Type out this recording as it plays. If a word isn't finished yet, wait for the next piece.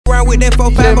around with that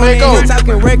 4-5 on it,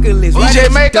 talking reckless. DJ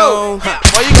Maco.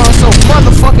 Boy, you going so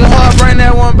motherfucking hard. Bring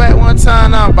that one back one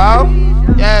time now, Bob.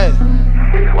 Yeah.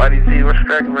 Y.D.G, what's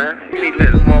cracking, man? You need to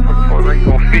let this motherfucker for they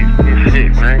gon' fix this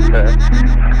shit, man.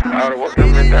 All the work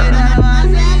done been done.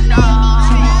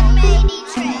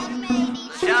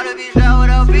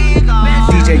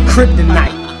 DJ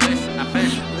Kryptonite.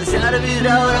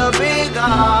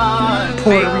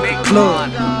 Puerto Rican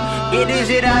plug. Get this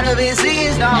shit out of his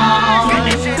system. Get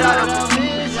this shit out of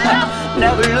his system.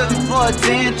 Never looking for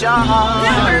attention.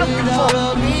 Never looking for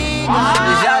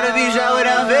shout to be shot with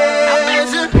a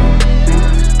vision.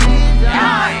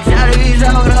 Shout to be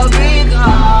shot with a big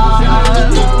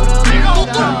gun.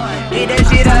 Get that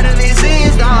shit out of his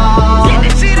system. Get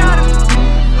that shit out of.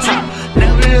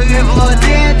 Never looking for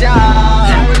attention.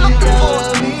 Never looking for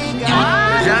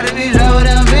shout to be shot with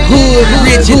a vision.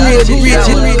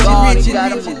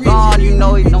 You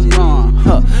know he don't run.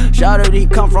 Shout out, he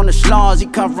come from the slums, he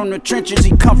come from the trenches,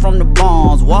 he come from the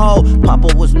bombs. Whoa,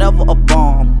 Papa was never a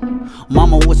bomb.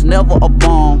 Mama was never a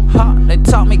bomb. They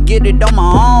taught me get it on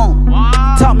my own.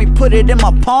 Taught me put it in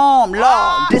my palm.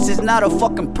 Lord, this is not a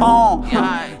fucking poem.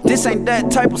 This ain't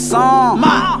that type of song.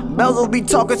 Bells will be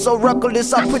talking so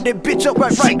reckless, I put that bitch up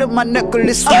right to my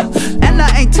necklace. And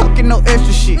I ain't talking no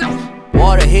extra shit.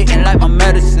 Water hitting like my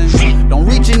medicine. Don't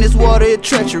reach in this water, it's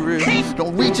treacherous.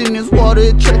 Don't reach in this water,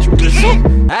 it's treacherous.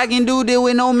 I can do this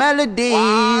with no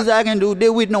melodies. I can do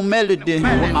this with no melody.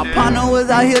 When my partner was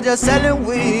out here just selling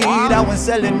weed, I was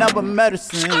selling up a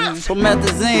medicine.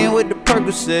 Promethazine with the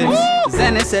Percocet.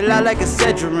 Xanax said lie like a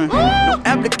Cedrin. No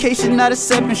application, not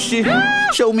accepting shit.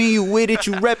 Show me you with it,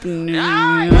 you reppin' it.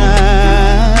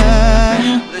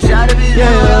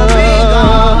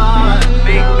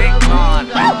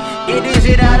 Get this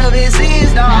shit out of his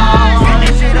system. Get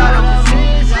this shit out of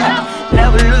his system.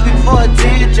 Never looking for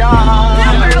attention.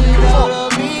 Never looking for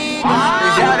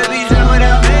shout to be shot with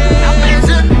a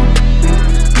vision.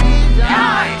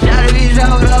 Shout to be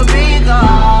shot with a big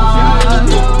gun.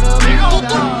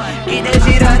 Get that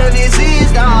shit out of his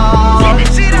system. Get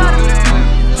this shit out of it.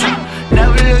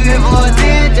 Never looking for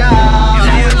attention.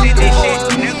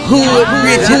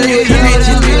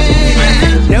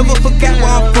 Never forgot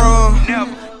where I'm from.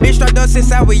 Been strapped up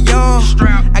since I was young.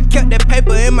 I kept that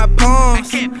paper in my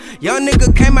palms. Young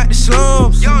nigga came out the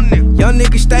slums. Young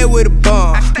nigga stay with a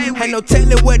bum. Ain't no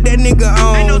telling what that nigga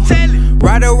on.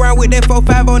 Ride around with that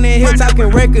 4-5 on that hill, talking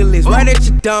reckless. Right at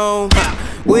your dome.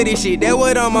 With this shit, that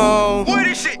what I'm on.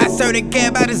 I serve the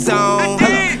cab by the zone.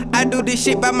 I do this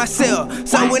shit by myself.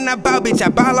 So when I ball, bitch, I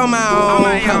ball on my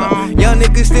own. Young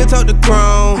niggas still talk the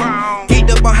chrome. Geeked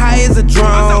up on high as a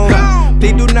drone.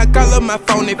 Please do not call up my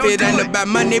phone if it ain't about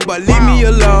money, but leave me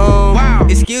alone.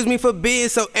 Excuse me for being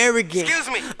so arrogant.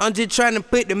 I'm just trying to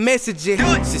put the message in.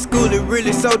 Skooly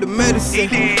really sold the medicine,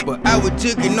 but I was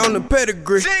jigging on the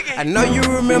pedigree. I know you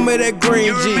remember that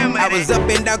green G. I was up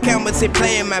and down campus and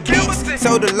playing my beats.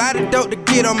 Sold a lot of dope to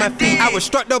get on my feet. I was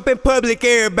struck up in public,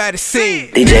 everybody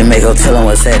seen. DJ Maco, tell him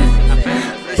what's happening.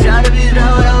 Shout to be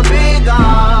shot with a big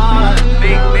gun.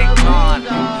 Big gun.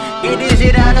 Get this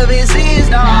shit out of his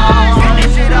system. Get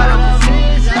this shit out of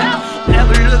his system.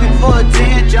 Never looking for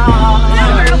attention.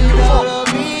 Never looking for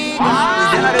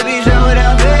shout to be shot with a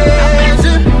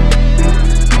vision.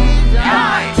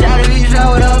 Shout to be shot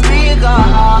with a big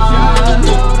gun.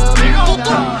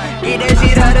 Get that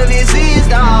shit out of his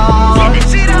system. Get that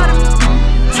shit out of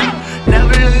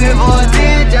never looking for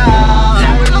attention.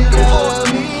 Never looking for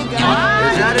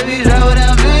shout to be shot with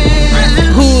a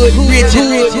vision. Hood,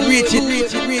 rich.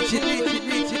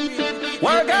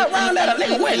 Work out round that a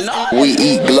nigga went off. We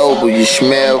eat global, you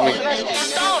smell me?